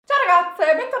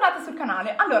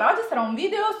canale. Allora, oggi sarà un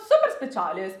video super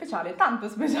speciale, tanto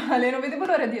speciale, non vedevo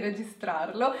l'ora di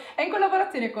registrarlo. È in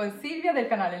collaborazione con Silvia del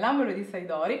canale L'Angolo di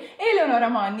Saidori e Eleonora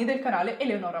Manni del canale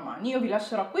Eleonora Manni. Io vi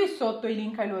lascerò qui sotto i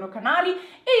link ai loro canali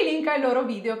e i link ai loro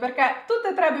video, perché tutte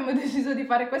e tre abbiamo deciso di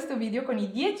fare questo video con i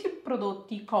 10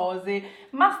 prodotti cose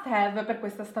must have per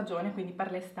questa stagione, quindi per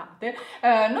l'estate.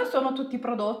 Non sono tutti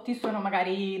prodotti, sono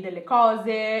magari delle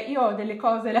cose, io ho delle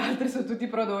cose, le altre sono tutti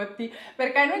prodotti,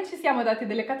 perché noi ci siamo dati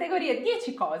delle categorie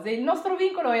 10 cose, il nostro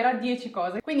vincolo era 10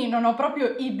 cose, quindi non ho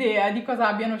proprio idea di cosa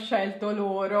abbiano scelto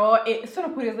loro e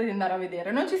sono curiosa di andare a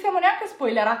vedere. Non ci siamo neanche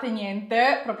spoilerate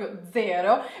niente, proprio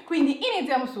zero, quindi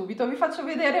iniziamo subito, vi faccio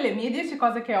vedere le mie 10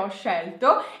 cose che ho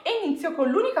scelto e inizio con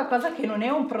l'unica cosa che non è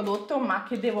un prodotto ma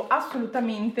che devo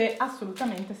assolutamente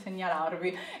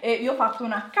segnalarvi. E io ho fatto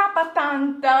una capa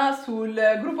tanta sul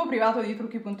gruppo privato di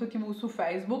trucchi.tv su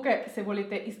Facebook, e se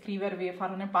volete iscrivervi e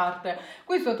farne parte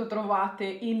qui sotto trovate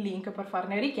il link per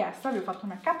farne richiesta. Vi ho fatto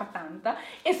una capa tanta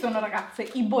e sono, ragazze,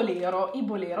 i bolero.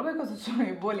 Che cosa sono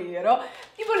i bolero?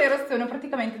 I bolero sono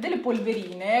praticamente delle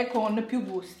polverine con più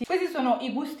gusti. Questi sono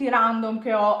i gusti random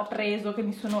che ho preso, che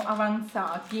mi sono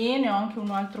avanzati, ne ho anche un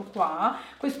altro qua.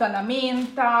 Questo è la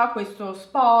menta, questo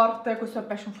sport, questo è il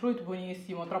passion fruit,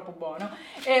 buonissimo, troppo buono.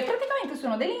 E praticamente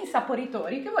sono degli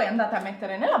insaporitori che voi andate a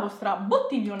mettere nella vostra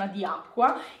bottigliona di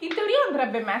acqua. In teoria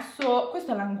andrebbe messo,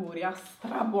 questo è l'anguria,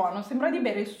 strabuono, sembra di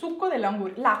bere il succo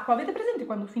dell'anguria. L'acqua, avete presente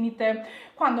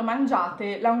quando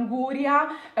mangiate l'anguria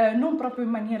non proprio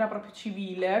in maniera proprio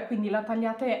civile, quindi la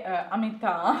tagliate a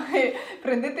metà e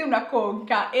prendete una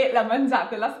conca e la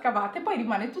mangiate, la scavate, poi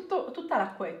rimane tutta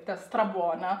l'acquetta,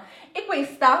 strabuona, e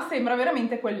questa sembra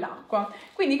veramente quell'acqua.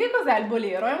 Quindi che cos'è il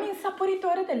bolero? È un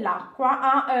insaporitore dell'acqua,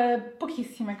 ha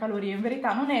pochissime calorie, in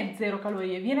verità non è 0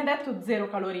 calorie, viene detto 0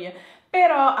 calorie,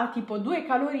 però ha tipo 2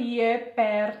 calorie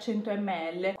per 100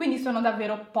 ml, quindi sono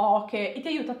davvero poche e ti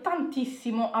aiuta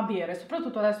tantissimo a bere,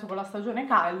 soprattutto adesso con la stagione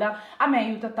calda. A me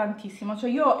aiuta tantissimo, cioè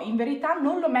io in verità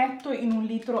non lo metto in 1,5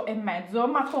 litri,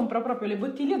 ma compro proprio le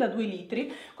bottiglie da 2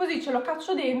 litri, così ce lo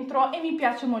caccio dentro e mi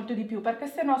piace molto di più, perché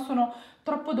sennò sono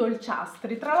troppo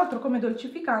dolciastri. Tra l'altro come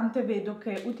dolcificante vedo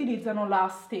che utilizzano la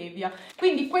stevia,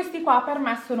 quindi questi qua per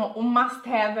me sono un must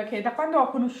have, che da quando ho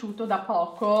conosciuto da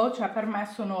poco, cioè per me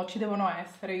ci devono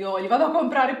essere, io li vado a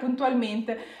comprare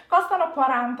puntualmente, costano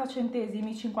 40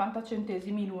 centesimi, 50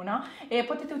 centesimi l'una e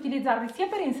potete utilizzarli sia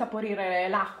per insaporire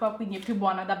l'acqua, quindi è più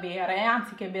buona da bere,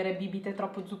 anziché bere bibite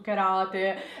troppo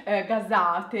zuccherate,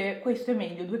 gasate. Questo è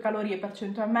meglio, 2 calorie per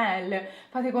 100 ml,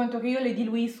 fate conto che io le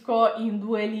diluisco in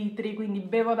 2 litri, quindi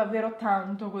bevo davvero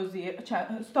tanto, così, cioè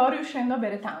sto riuscendo a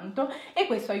bere tanto, e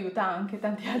questo aiuta anche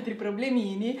tanti altri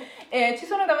problemini. Ci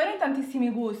sono davvero in tantissimi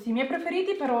gusti. I miei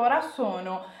preferiti per ora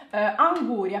sono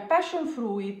anguria, passion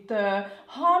fruit,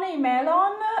 honey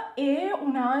melon e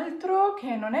un altro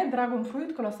che non è dragon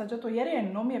fruit, che l'ho assaggiato ieri e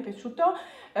non mi è piaciuto.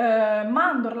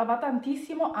 Mandorla va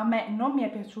tantissimo, a me non mi è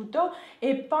piaciuto,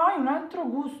 e poi un altro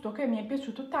gusto che mi è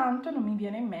piaciuto tanto non mi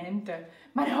viene in mente,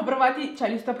 ma ne ho provati, cioè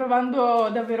li sto provando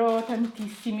davvero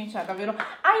tantissimi, cioè davvero.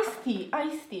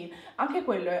 Iced tea, anche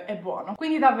quello è buono.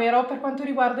 Quindi davvero, per quanto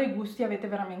riguarda i gusti, avete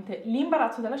veramente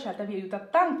l'imbarazzo della scelta, vi aiuta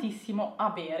tantissimo a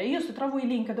bere. Io, se trovo i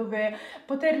link dove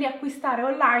poterli acquistare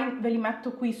online, ve li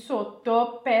metto qui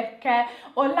sotto, perché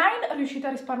online riuscite a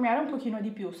risparmiare un pochino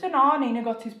di più, se no nei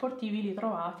negozi sportivi li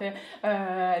trovate,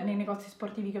 nei negozi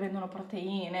sportivi che vendono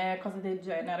proteine, cose del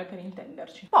genere, per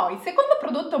intenderci. Poi, secondo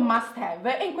prodotto must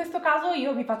have, e in questo caso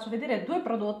io vi faccio vedere 2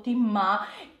 prodotti, ma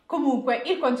comunque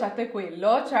il concetto è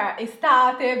quello, cioè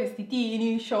estate,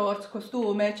 vestitini, shorts,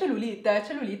 costume, cellulite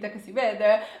che si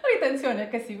vede, ritenzione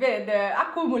che si vede,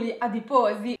 accumuli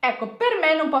adiposi. Ecco, per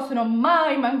me non possono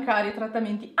mai mancare i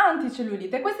trattamenti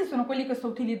anticellulite. Questi sono quelli che sto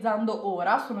utilizzando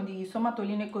ora, sono di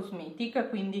Somatoline Cosmetic,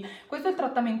 quindi questo è il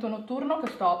trattamento notturno che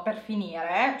sto per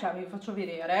finire, cioè vi faccio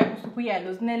vedere. Questo qui è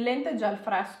lo snellente gel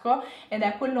fresco ed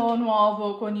è quello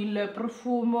nuovo con il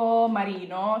profumo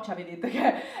marino, cioè vedete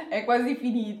che è quasi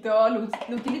finito. Lo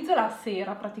utilizzo la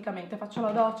sera, praticamente faccio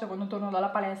la doccia quando torno dalla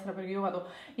palestra, perché io vado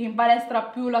in palestra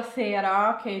più la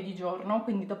sera che di giorno,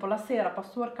 quindi dopo la sera,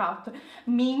 post workout,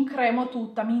 mi incremo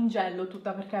tutta, mi ingello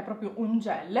tutta, perché è proprio un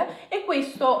gel, e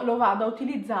questo lo vado a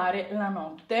utilizzare la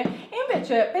notte. E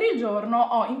invece per il giorno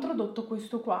ho introdotto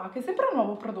questo qua, che è sempre un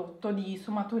nuovo prodotto di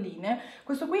Somatoline.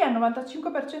 Questo qui è il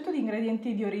 95% di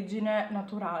ingredienti di origine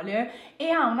naturale e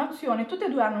ha un'azione, tutte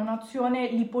e due hanno un'azione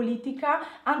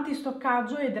lipolitica,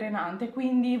 antistoccaggio e drenante,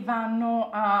 quindi vanno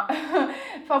a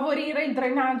favorire il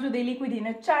drenaggio dei liquidi in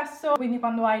eccesso, quindi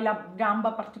quando hai la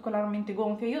gamba particolarmente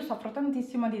gonfia. Io soffro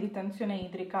tantissimo di ritenzione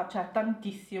idrica, cioè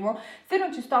tantissimo, se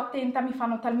non ci sto attenta mi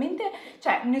fanno talmente,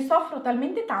 cioè ne soffro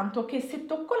talmente tanto che se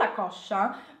tocco la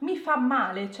coscia mi fa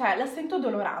male, cioè la sento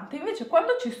dolorante. Invece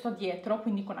quando ci sto dietro,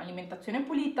 quindi con alimentazione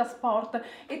pulita, sport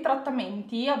e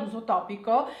trattamenti ad uso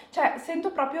topico, cioè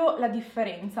sento proprio la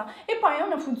differenza. E poi ha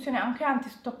una funzione anche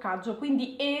antistoccaggio,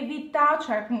 quindi evita,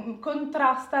 cioè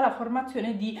contrasta la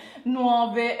formazione di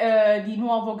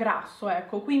nuovo grasso,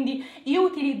 ecco. Quindi io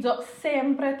utilizzo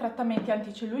sempre trattamenti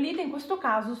anticellulite, in questo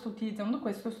caso sto utilizzando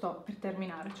questo, sto per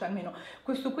terminare, cioè almeno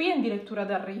questo qui è in dirittura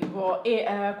d'arrivo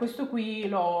e questo qui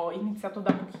l'ho iniziato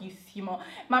da pochissimo,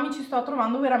 ma mi ci sto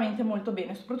trovando veramente molto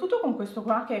bene, soprattutto con questo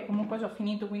qua che comunque ho già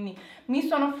finito, quindi mi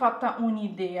sono fatta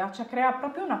un'idea, cioè crea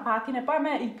proprio una patina. E poi a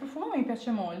me il profumo mi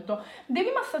piace molto, devi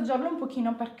massaggiarlo un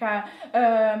pochino perché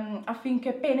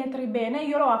affinché penetri bene.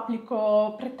 Io lo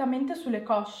applico prettamente sulle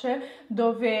cosce,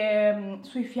 dove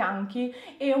sui fianchi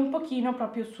e un pochino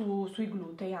proprio sui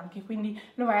glutei anche, quindi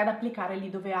lo vai ad applicare lì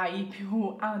dove hai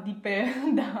più adipe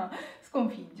da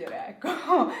sconfiggere, ecco,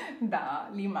 da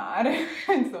limare,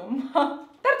 insomma.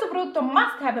 Terzo prodotto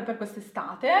must have per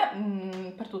quest'estate,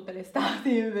 per tutte le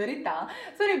estati in verità,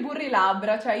 sono i burri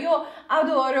labbra. Cioè io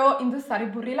adoro indossare i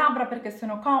burri labbra perché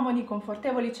sono comodi,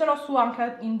 confortevoli, ce l'ho su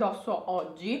anche indosso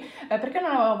oggi, perché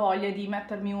non avevo voglia di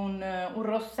mettermi un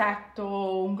rossetto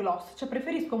o un gloss, cioè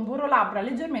preferisco un burro labbra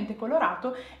leggermente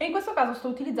colorato, e in questo caso sto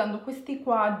utilizzando questi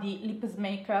qua di Lips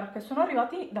Maker che sono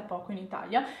arrivati da poco in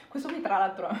Italia. Questo qui tra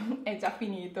l'altro è già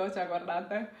finito, cioè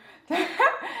guardate,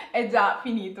 è già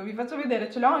finito, vi faccio vedere,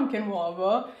 ce l'ho anche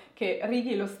nuovo, che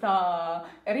Ricky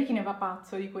Ricky ne va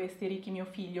pazzo di questi, Ricky mio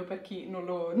figlio, per chi non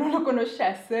lo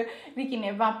conoscesse, Ricky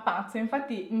ne va pazzo,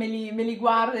 infatti me li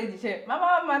guarda e dice ma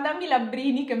mamma dammi i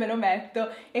labbrini che me lo metto,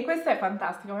 e questo è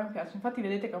fantastico, a me piace, infatti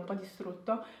vedete che è un po'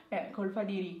 distrutto, è colpa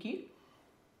di Ricky.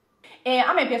 E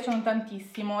a me piacciono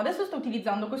tantissimo. Adesso sto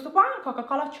utilizzando questo qua, il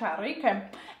Coca-Cola Cherry, che è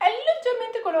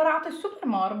leggermente colorato e super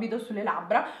morbido sulle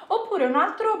labbra, oppure un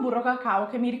altro burro cacao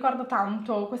che mi ricorda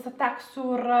tanto questa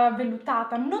texture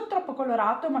vellutata, non troppo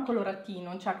colorato ma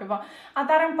coloratino, cioè che va a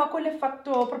dare un po'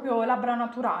 quell'effetto proprio labbra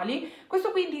naturali.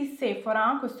 Questo qui di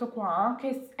Sephora, questo qua,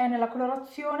 che è nella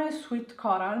colorazione Sweet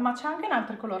Coral, ma c'è anche in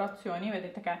altre colorazioni,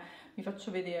 vedete che vi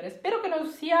faccio vedere, spero che non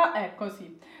sia,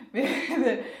 così,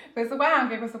 vedete, questo qua e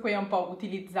anche questo qui è un po'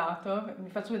 utilizzato, vi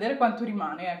faccio vedere quanto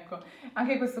rimane, ecco,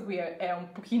 anche questo qui è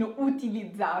un pochino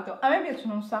utilizzato, a me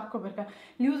piacciono un sacco perché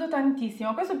li uso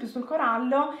tantissimo. Questo è più sul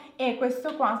corallo e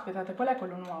questo qua, aspettate, qual è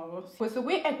quello nuovo? Sì, questo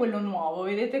qui è quello nuovo,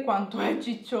 vedete quanto è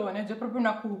ciccione, c'è proprio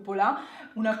una cupola,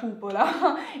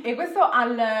 e questo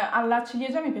alla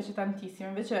ciliegia mi piace tantissimo,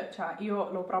 invece cioè, io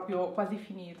l'ho proprio quasi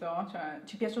finito, cioè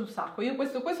ci piace un sacco. Io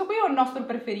questo qui è il nostro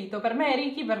preferito, per me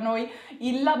Ricky, per noi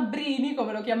il labbrini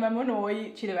come lo chiamiamo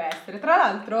noi ci deve essere. Tra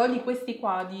l'altro di questi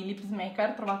qua di Lips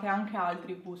Maker trovate anche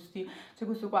altri gusti, c'è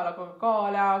questo qua la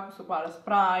Coca-Cola, questo qua la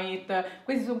Sprite,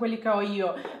 questi sono quelli che ho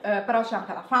io, però c'è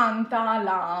anche la Fanta,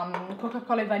 la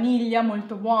Coca-Cola e vaniglia,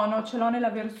 molto buono, ce l'ho nella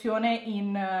versione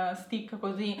in stick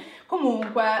così.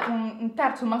 Comunque un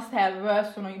terzo must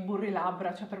have sono i burri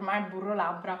labbra, cioè per me il burro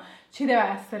labbra ci deve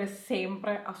essere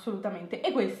sempre, assolutamente,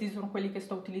 e questi sono quelli che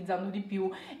sto utilizzando di più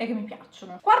e che mi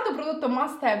piacciono. Quarto prodotto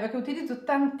must have che utilizzo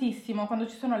tantissimo quando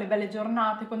ci sono le belle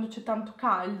giornate, quando c'è tanto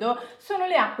caldo, sono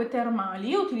le acque termali.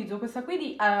 Io utilizzo questa qui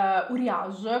di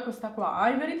Uriage, questa qua,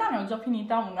 in verità ne ho già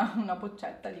finita una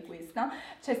boccetta di questa,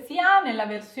 c'è sia nella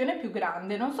versione più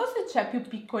grande, non so se c'è più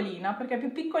piccolina, perché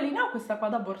più piccolina ho questa qua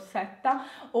da borsetta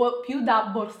o più da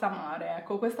borsa mare,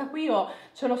 ecco, questa qui io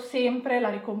ce l'ho sempre, la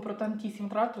ricompro tantissimo,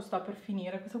 tra l'altro sta per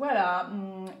finire. Questa qua è la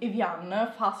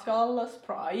Evian Facial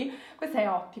Spray, questa è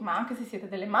ottima anche se siete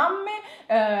delle mamme,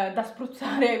 da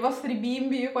spruzzare ai vostri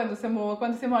bimbi. Io quando siamo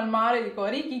al mare dico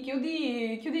Ricky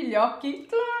chiudi gli occhi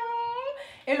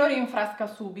e lo rinfresca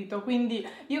subito, quindi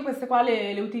io queste qua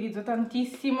le utilizzo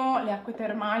tantissimo, le acque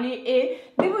termali,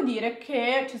 e devo dire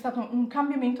che c'è stato un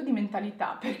cambiamento di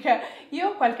mentalità, perché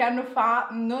io qualche anno fa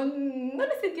non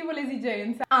ne sentivo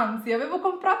l'esigenza, anzi avevo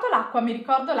comprato l'acqua, mi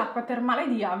ricordo l'acqua termale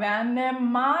di Avene,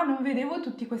 ma non vedevo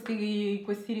tutti questi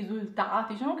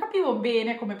risultati, cioè non capivo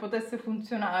bene come potesse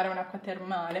funzionare un'acqua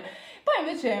termale. Poi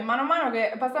invece mano a mano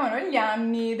che passavano gli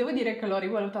anni devo dire che l'ho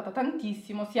rivalutata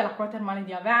tantissimo, sia l'acqua termale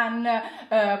di Avene,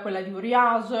 quella di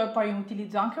Uriage, poi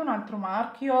utilizzo anche un altro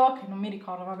marchio che non mi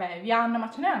ricordo, vabbè, Evian, ma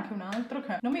ce n'è anche un altro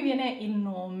che non mi viene il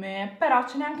nome, però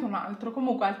ce n'è anche un altro.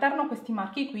 Comunque alterno questi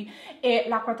marchi qui, e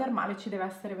l'acqua termale ci deve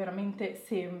essere veramente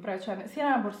sempre, cioè sia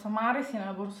nella borsa mare sia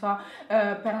nella borsa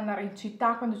per andare in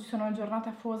città quando ci sono giornate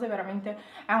afose. Veramente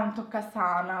è un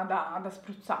toccasana da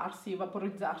spruzzarsi,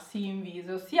 vaporizzarsi in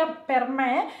viso, sia per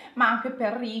me ma anche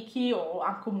per Ricky o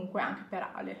comunque anche per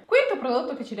Ale. Quinto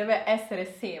prodotto che ci deve essere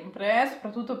sempre,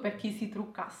 soprattutto per chi si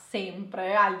trucca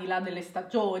sempre, al di là delle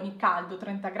stagioni, caldo,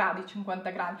 30 gradi, 50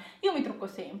 gradi, io mi trucco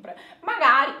sempre,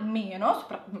 magari meno,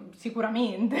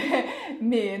 sicuramente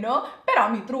meno, però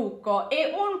mi trucco.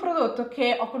 E un prodotto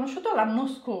che ho conosciuto l'anno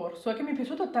scorso e che mi è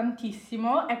piaciuto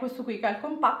tantissimo è questo qui, che è il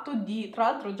compatto di, tra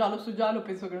l'altro giallo su giallo,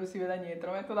 penso che non si veda niente,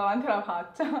 lo metto davanti alla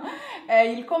faccia, è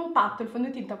il compatto, il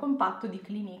fondotinta compatto di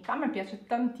Clinique. A me piace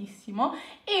tantissimo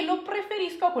e lo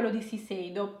preferisco a quello di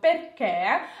Shiseido,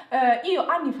 perché io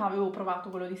anni fa avevo provato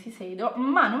quello di Shiseido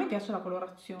ma non mi piace la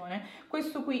colorazione.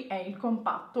 Questo qui è il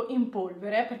compatto in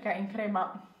polvere, perché in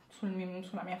crema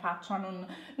sulla mia faccia non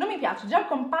mi piace. Già il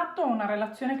compatto ha una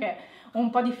relazione che è un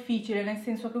po' difficile, nel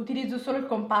senso che utilizzo solo il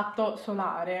compatto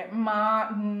solare, ma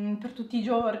per tutti i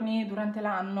giorni durante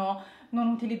l'anno non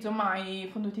utilizzo mai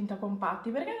fondotinta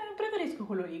compatti perché preferisco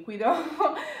quello liquido.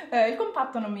 Il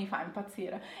compatto non mi fa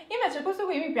impazzire. Invece questo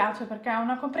qui mi piace perché ha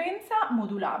una coprenza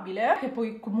modulabile che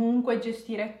puoi comunque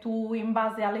gestire tu in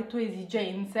base alle tue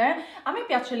esigenze. A me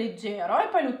piace leggero e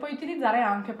poi lo puoi utilizzare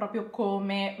anche proprio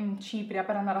come cipria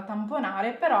per andare a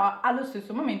tamponare, però allo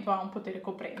stesso momento ha un potere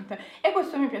coprente e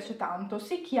questo mi piace tanto.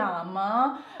 Si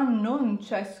chiama, non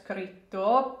c'è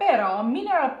scritto, però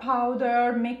Mineral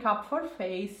Powder Makeup for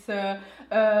Face,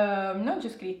 non c'è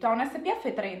scritto, ha un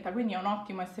SPF 30, quindi è un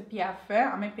ottimo SPF,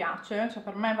 a me piace, cioè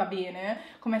per me va bene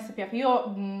come SPF. Io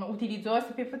utilizzo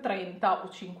SPF 30 o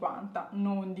 50,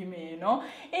 non di meno,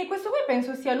 e questo qui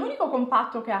penso sia l'unico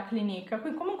compatto che ha Clinique,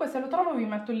 quindi comunque se lo trovo vi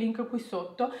metto il link qui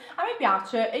sotto. A me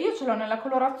piace e io ce l'ho nella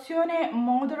colorazione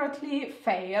Moderately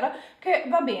Fair, che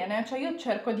va bene, cioè io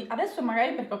cerco di, adesso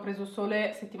magari perché ho preso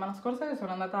sole settimana scorsa che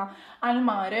sono andata al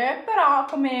mare, però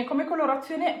come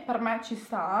colorazione per me ci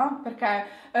sta, perché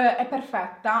è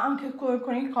perfetta, anche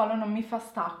con il collo non mi fa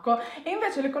stacco. E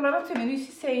invece le colorazioni di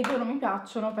Shiseido non mi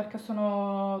piacciono perché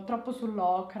sono troppo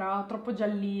sull'ocra, troppo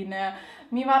gialline,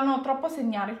 mi vanno troppo a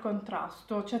segnare il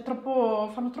contrasto, cioè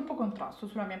fanno troppo contrasto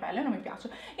sulla mia pelle, non mi piace.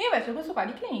 E invece questo qua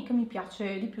di Clinique mi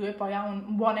piace di più e poi ha un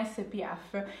buon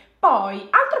SPF. Poi,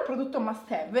 altro prodotto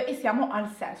must have, e siamo al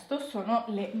sesto, sono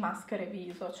le maschere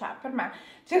viso. Cioè, per me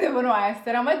ci devono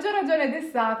essere, a maggior ragione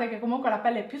d'estate, che comunque la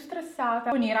pelle è più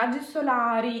stressata, con i raggi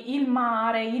solari, il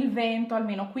mare, il vento,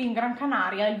 almeno qui in Gran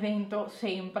Canaria il vento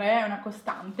sempre è una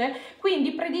costante,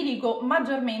 quindi prediligo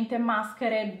maggiormente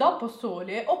maschere dopo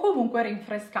sole o comunque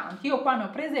rinfrescanti. Io qua ne ho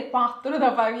prese 4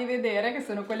 da farvi vedere, che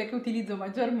sono quelle che utilizzo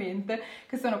maggiormente,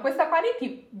 che sono questa qua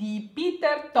di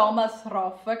Peter Thomas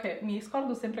Roth, che mi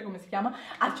scordo sempre come si chiama,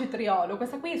 al cetriolo.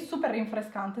 Questa qui è super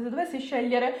rinfrescante, se dovessi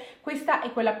scegliere questa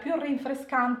è quella più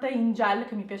rinfrescante in gel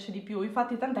che mi piace di più,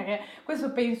 infatti tant'è che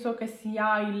questo penso che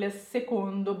sia il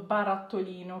secondo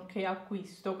barattolino che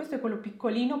acquisto. Questo è quello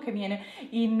piccolino che viene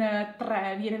in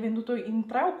 3, viene venduto in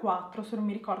 3 o 4 se non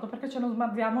mi ricordo, perché ce lo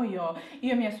smarriamo io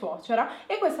e mia suocera,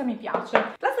 e questa mi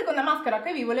piace. La seconda maschera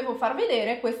che vi volevo far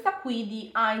vedere è questa qui di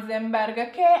Heisenberg,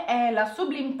 che è la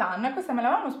Sublime Tan. Questa me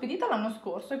l'avevano spedita l'anno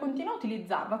scorso e continuo a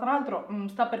utilizzarla, tra l'altro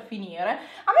sta per finire.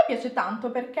 A me piace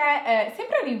tanto perché è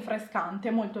sempre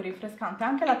rinfrescante, molto rinfrescante,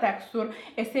 anche la texture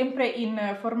è sempre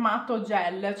in formato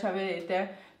gel, cioè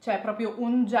vedete, c'è proprio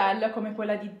un gel come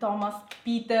quella di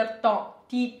Peter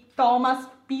Thomas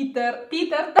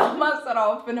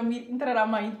Roth, non mi entrerà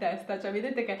mai in testa, cioè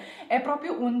vedete che è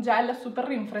proprio un gel super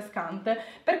rinfrescante,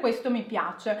 per questo mi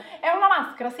piace. È una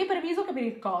maschera sia per viso che per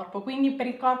il corpo, quindi per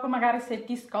il corpo magari se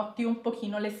ti scotti un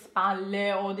pochino le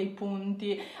spalle o dei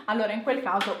punti, allora in quel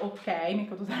caso ok, mi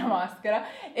caduta la maschera.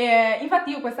 Infatti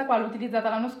io questa qua l'ho utilizzata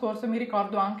l'anno scorso, mi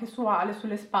ricordo anche su Ale,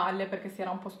 sulle spalle, perché si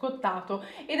era un po' scottato,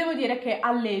 e devo dire che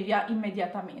allevia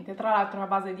immediatamente. Tra l'altro è a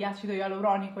base di acido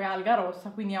ialuronico e alga rossa,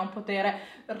 quindi ha un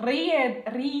potere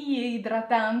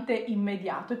riidratante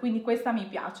immediato, e quindi questa mi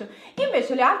piace.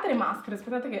 Invece le altre maschere,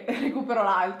 aspettate che recupero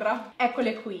l'altra,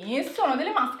 eccole qui, sono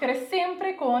delle maschere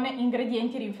sempre con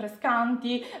ingredienti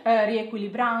rinfrescanti,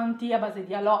 riequilibranti, a base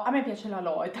di aloe. A me piace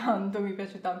l'aloe tanto, mi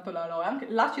piace tanto l'aloe, anche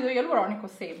l'acido ialuronico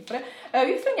sempre.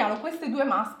 Vi segnalo queste due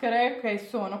maschere che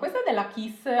sono, questa è della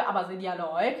Kiss a base di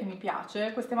aloe, che mi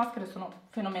piace, queste maschere sono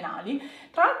fenomenali,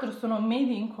 tra l'altro sono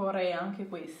made in Corea anche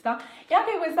questa. E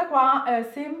anche questa qua,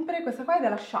 sempre, questa qua è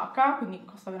della Shaka, quindi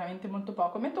costa veramente molto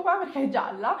poco, metto qua perché è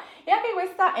gialla, e anche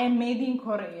questa è made in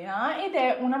Corea ed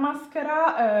è una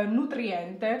maschera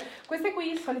nutriente. Queste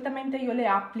qui solitamente io le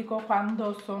applico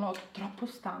quando sono troppo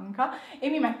stanca e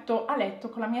mi metto a letto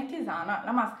con la mia tisana,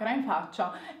 la maschera in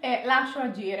faccia e lascio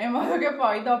agire in modo che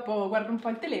poi dopo guardo un po'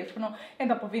 il telefono e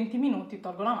dopo 20 minuti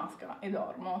tolgo la maschera e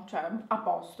dormo, cioè a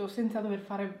posto, senza dover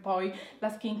fare poi la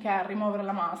skincare, rimuovere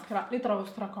la maschera. Le trovo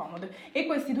stracomode e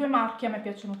questi due marchi a me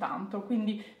piacciono tanto,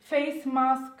 quindi face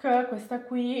mask, questa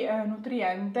qui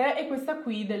nutriente e questa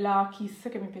qui della Kiss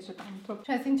che mi piace tanto.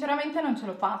 Cioè sinceramente non ce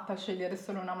l'ho fatta a scegliere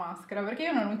solo una maschera perché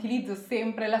io non utilizzo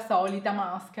sempre la solita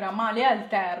maschera, ma le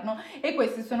alterno e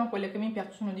queste sono quelle che mi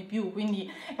piacciono di più,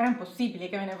 quindi era impossibile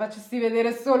che me ne facessi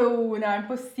vedere solo una,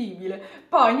 impossibile.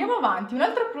 Poi andiamo avanti, un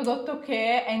altro prodotto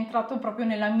che è entrato proprio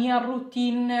nella mia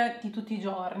routine di tutti i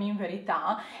giorni in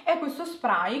verità è questo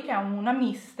spray che è una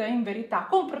mist in verità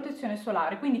con protezione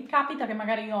solare, quindi capita che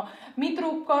magari io mi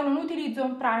trucco, non utilizzo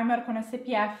un primer con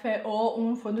SPF o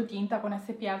un fondotinta con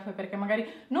SPF perché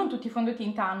magari non tutti i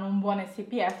fondotinta hanno un buon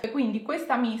SPF, quindi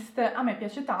questa mist a me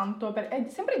piace tanto, è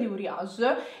sempre di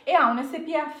Uriage e ha un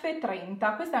SPF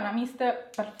 30, questa è una mist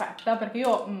perfetta perché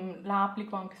io la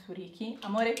applico anche su Ricky,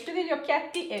 amore, chiudi gli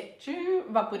occhietti e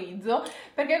vaporizzo,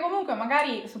 perché comunque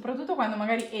magari, soprattutto quando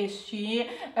magari esci,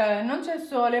 non c'è il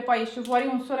sole, poi esce fuori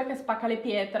un sole che spacca le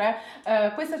pietre,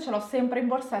 questa ce l'ho sempre in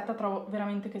borsetta, trovo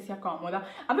veramente che sia comoda.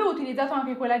 Avevo utilizzato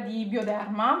anche quella di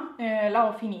Bioderma,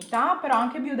 l'ho finita, però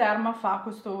anche Bioderma fa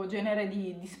questo genere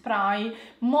di spray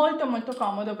molto molto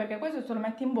comodo perché questo te lo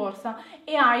metti in borsa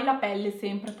e hai la pelle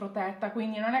sempre protetta,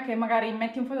 quindi non è che magari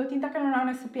metti un fondotinta che non ha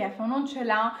un SPF o non ce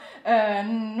l'ha,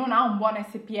 non ha un buon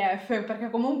SPF perché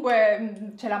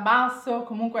comunque ce l'ha basso,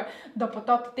 comunque dopo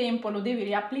tot tempo lo devi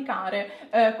riapplicare.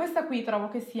 Questa qui trovo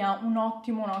che sia un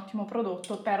ottimo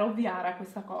prodotto per ovviare a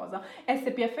questa cosa.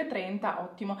 SPF 30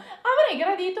 ottimo. Avrei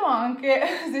gradito anche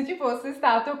se ci fosse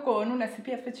stato con un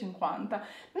SPF 50,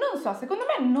 non so, secondo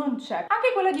me non c'è.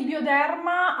 Anche quella di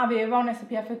Bioderma aveva un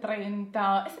SPF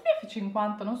 30, SPF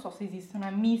 50 non so se esiste una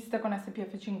mist con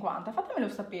SPF 50, fatemelo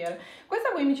sapere. Questa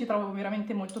qui mi ci trovo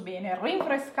veramente molto bene,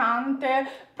 rinfrescante,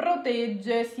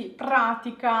 protegge, sì,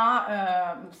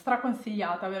 pratica,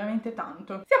 straconsigliata veramente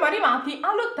tanto. Siamo arrivati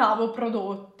all'8º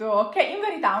prodotto, che in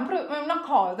verità è una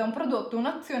cosa, un prodotto,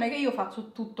 un'azione che io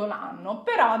faccio tutto l'anno,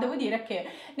 però devo dire che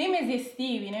nei mesi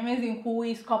estivi, nei mesi in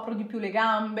cui scopro di più le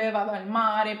gambe, vado al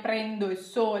mare, prendo il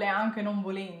sole, anche non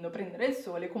volendo prendere il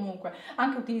sole, comunque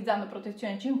anche utilizzando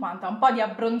protezione 50, un po' di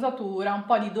abbronzatura, un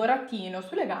po' di doratino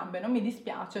sulle gambe, non mi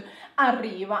dispiace,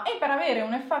 arriva. E per avere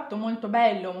un effetto molto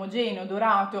bello, omogeneo,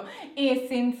 dorato e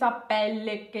senza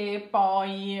pelle che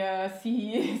poi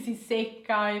si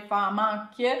secca e fa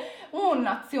macchie,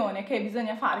 un'azione che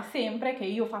bisogna fare sempre, che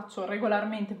io faccio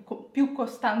regolarmente, più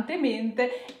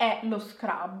costantemente, è lo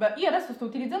scrub. Io adesso sto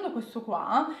utilizzando questo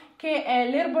qua, che è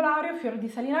l'erbolario fior di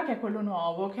salina, che è quello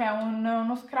nuovo, che è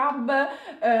uno scrub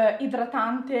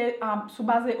idratante su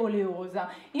base oleosa.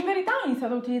 In verità ho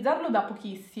iniziato a utilizzarlo da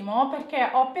pochissimo perché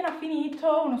ho appena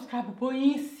finito uno scrub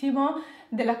buonissimo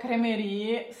della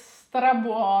Cremerie,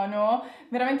 strabuono,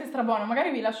 veramente strabuono.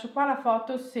 Magari vi lascio qua la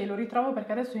foto se lo ritrovo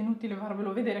perché adesso è inutile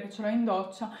farvelo vedere che ce l'ho in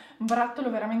doccia. Un barattolo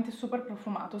veramente super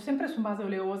profumato, sempre su base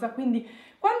oleosa, quindi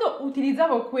quando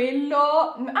utilizzavo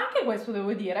quello, anche questo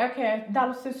devo dire che dà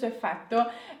lo stesso effetto,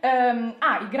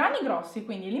 ha i grani grossi,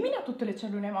 quindi elimina tutte le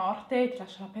cellule morte, ti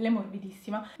lascia la pelle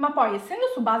morbidissima, ma poi essendo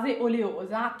su base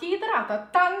oleosa ti idrata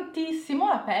tantissimo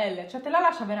la pelle, cioè te la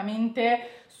lascia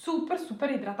veramente super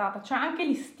idratata, cioè anche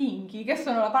gli stinchi, che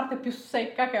sono la parte più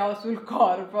secca che ho sul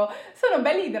corpo, sono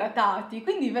belli idratati,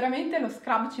 quindi veramente lo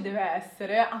scrub ci deve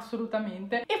essere,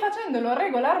 assolutamente, e facendolo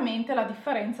regolarmente la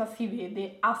differenza si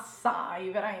vede assai,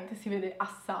 veramente si vede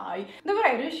assai.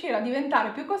 Dovrei riuscire a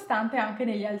diventare più costante anche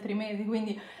negli altri mesi,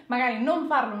 quindi magari non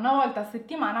farlo una volta a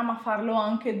settimana, ma farlo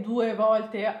anche 2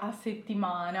 volte a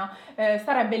settimana,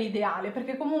 sarebbe l'ideale,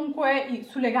 perché comunque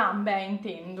sulle gambe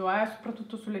intendo,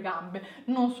 soprattutto sulle gambe,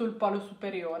 non sul polo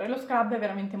superiore, lo scrub è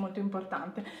veramente molto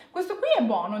importante. Questo qui è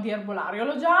buono di erbolario,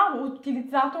 l'ho già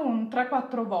utilizzato un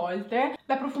 3-4 volte,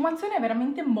 la profumazione è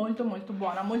veramente molto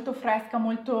buona, molto fresca,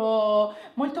 molto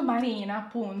marina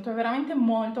appunto, è veramente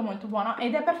molto buona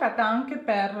ed è perfetta anche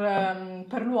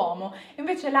per l'uomo.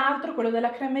 Invece l'altro, quello della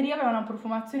Cremeria, aveva una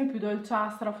profumazione più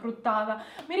dolciastra, fruttata,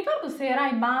 mi ricordo se era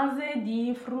in base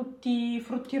di frutti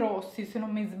rossi, se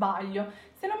non mi sbaglio.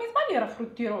 Se non mi sbaglio era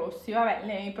frutti rossi, vabbè,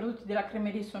 i prodotti della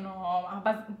Cremerie sono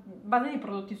a base di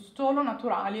prodotti solo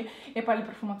naturali e poi le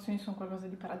profumazioni sono qualcosa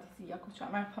di paradisiaco, cioè a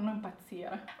me fanno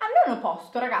impazzire. Al 9°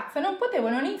 posto, ragazze, non potevo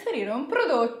non inserire un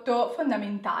prodotto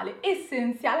fondamentale,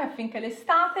 essenziale affinché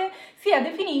l'estate sia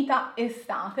definita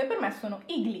estate. Per me sono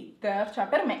i glitter, cioè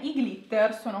per me i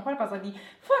glitter sono qualcosa di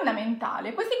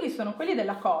fondamentale. Questi qui sono quelli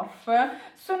della Corf,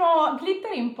 sono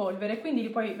glitter in polvere, quindi li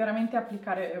puoi veramente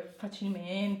applicare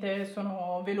facilmente,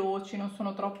 sono veloci, non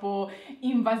sono troppo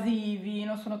invasivi,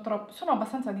 non sono troppo, sono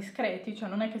abbastanza discreti, cioè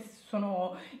non è che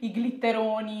sono i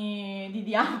glitteroni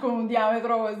con un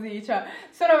diametro così, cioè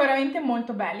sono veramente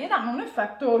molto belli ed hanno un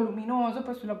effetto luminoso,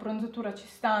 poi sulla bronzatura ci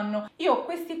stanno. Io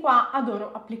questi qua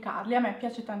adoro applicarli, a me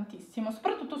piace tantissimo,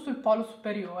 soprattutto sul polo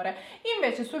superiore.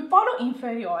 Invece sul polo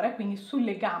inferiore, quindi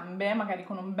sulle gambe, magari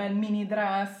con un bel mini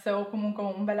dress o comunque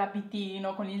un bel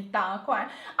abitino con il tacco,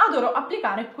 adoro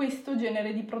applicare questo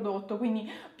genere di prodotto,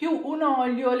 quindi più un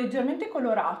olio leggermente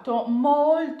colorato,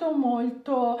 molto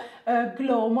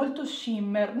glow, molto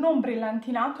shimmer, non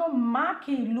brillantinato ma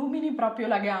che illumini proprio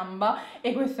la gamba,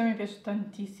 e questo mi piace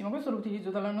tantissimo. Questo lo utilizzo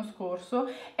dall'anno scorso,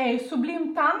 è il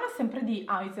Sublime Tan, sempre di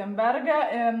Heisenberg.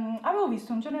 Avevo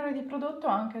visto un genere di prodotto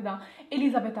anche da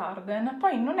Elizabeth Arden,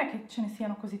 poi non è che ce ne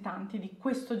siano così tanti di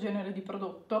questo genere di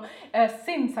prodotto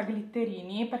senza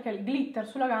glitterini, perché il glitter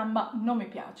sulla gamba non mi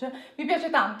piace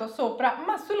tanto sopra,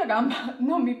 ma sulla gamba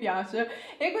non mi piace,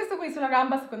 e questo qui sulla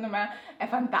gamba secondo me è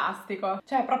fantastico,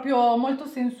 cioè è proprio molto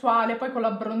sensuale, poi con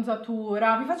la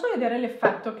bronzatura. Vi faccio vedere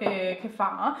l'effetto che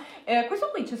fa. Questo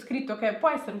qui c'è scritto che può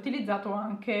essere utilizzato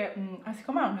anche,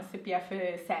 siccome è un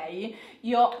SPF 6,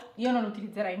 io non lo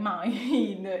utilizzerei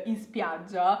mai in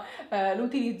spiaggia, lo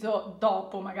utilizzo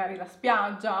dopo magari la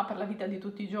spiaggia, per la vita di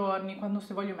tutti i giorni, quando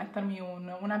se voglio mettermi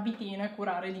un abitino e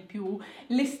curare di più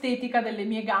l'estetica delle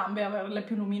mie gambe, averle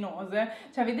più luminose.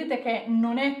 Cioè vedete che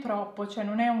non è troppo, cioè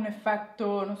non è un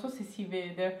effetto, non so se si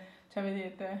vede, cioè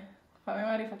vedete,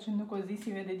 magari facendo così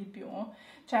si vede di più,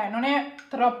 cioè non è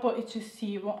troppo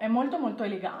eccessivo, è molto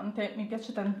elegante, mi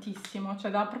piace tantissimo,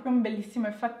 cioè dà proprio un bellissimo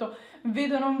effetto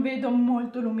vedo non vedo,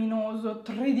 molto luminoso,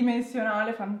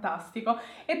 tridimensionale, fantastico.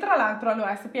 E tra l'altro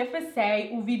allora SPF 6,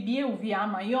 UVB e UVA,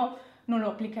 ma io non lo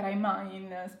applicherei mai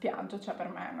in spiaggia, cioè per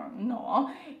me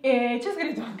no. E c'è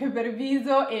scritto anche per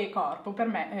viso e corpo, per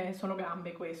me è solo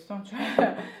gambe questo,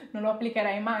 cioè non lo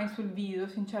applicherei mai sul viso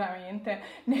sinceramente,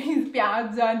 né in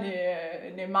spiaggia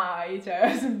né mai,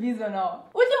 cioè sul viso no.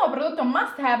 Ultimo prodotto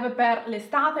must have per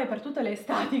l'estate e per tutte le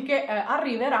estati che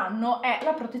arriveranno è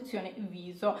la protezione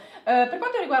viso. Per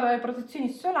quanto riguarda le protezioni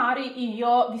solari,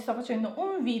 io vi sto facendo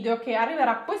un video che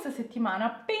arriverà questa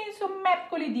settimana, penso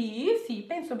mercoledì,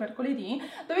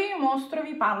 dove vi mostro,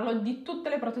 vi parlo di tutte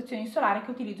le protezioni solari che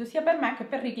utilizzo sia per me che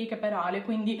per Ricky che per Ale,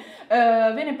 quindi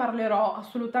ve ne parlerò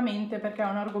assolutamente perché è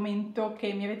un argomento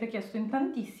che mi avete chiesto in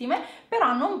tantissime,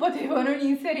 però non potevo non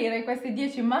inserire in questi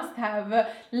 10 must have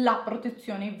la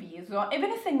protezione viso, e ve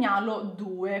ne segnalo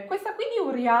due. Questa qui di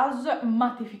Uriage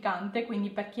mattificante,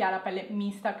 quindi per chi ha la pelle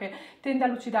mista che tende a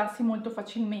lucidarsi molto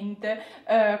facilmente,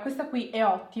 questa qui è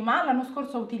ottima. L'anno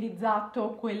scorso ho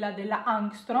utilizzato quella della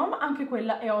Angstrom, anche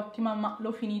quella è ottima ma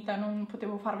l'ho finita, non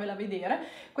potevo farvela vedere.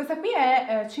 Questa qui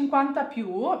è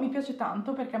 50+, mi piace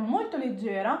tanto perché è molto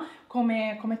leggera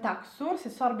come texture, si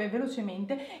assorbe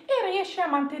velocemente e riesce a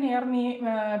mantenermi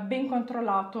ben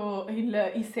controllato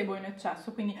il sebo in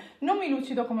eccesso, quindi non mi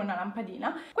lucido come una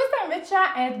lampadina. Questa invece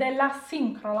è della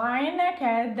Syncroline,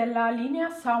 che è della linea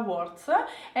Sawords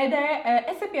ed è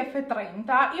SPF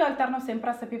 30, io alterno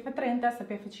sempre SPF 30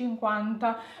 SPF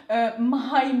 50,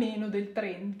 mai meno del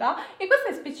 30, e questa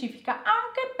è specifica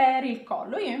anche per il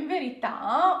collo. Io in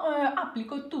verità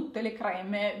applico tutte le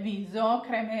creme viso,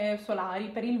 creme solari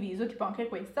per il viso, tipo anche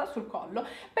questa sul collo,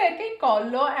 perché il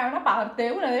collo è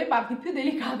una delle parti più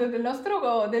delicate del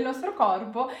nostro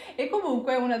corpo, e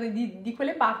comunque è una di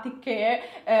quelle parti che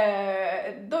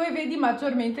dove vedi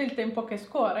maggiormente il tempo che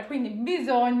scorre, quindi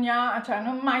bisogna, cioè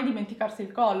non mai dimenticarsi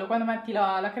il collo. Quando metti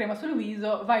la crema sul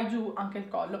viso vai giù anche il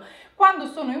collo. Quando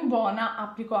sono in buona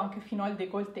applico anche fino al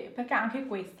décolleté, perché anche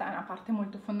questa è una parte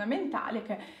molto fondamentale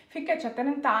che finché c'è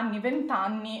 30 anni, 20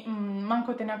 anni,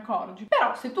 manco te ne accorgi.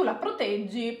 Però se tu la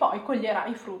proteggi poi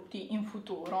coglierai i frutti in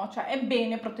futuro, cioè è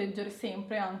bene proteggere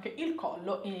sempre anche il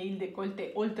collo e il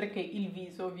décolleté, oltre che il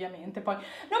viso ovviamente. Poi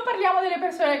non parliamo delle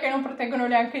persone che non proteggono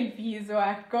neanche il viso,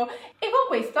 ecco. E con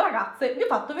questo ragazze vi ho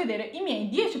fatto vedere i miei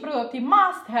 10 prodotti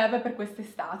must have per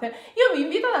quest'estate. Io vi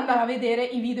invito ad andare a vedere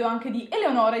i video anche di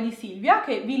Eleonora e di Silvia,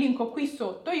 che vi linko qui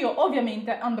sotto. Io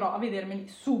ovviamente andrò a vedermeli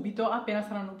subito appena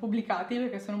saranno pubblicati,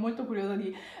 perché sono molto curiosa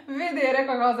di vedere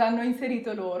cosa hanno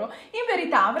inserito loro. In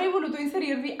verità avrei voluto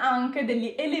inserirvi anche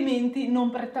degli elementi non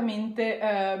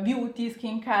prettamente beauty,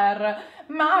 skincare,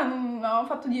 ma ho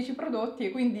fatto 10 prodotti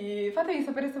e quindi fatemi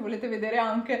sapere se volete vedere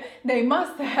anche dei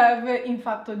must have in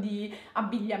fatto di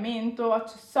abbigliamento,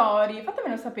 accessori,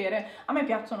 fatemelo sapere, a me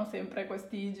piacciono sempre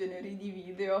questi generi di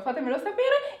video, fatemelo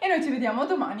sapere e noi ci vediamo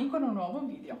domani con un nuovo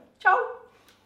video. Ciao!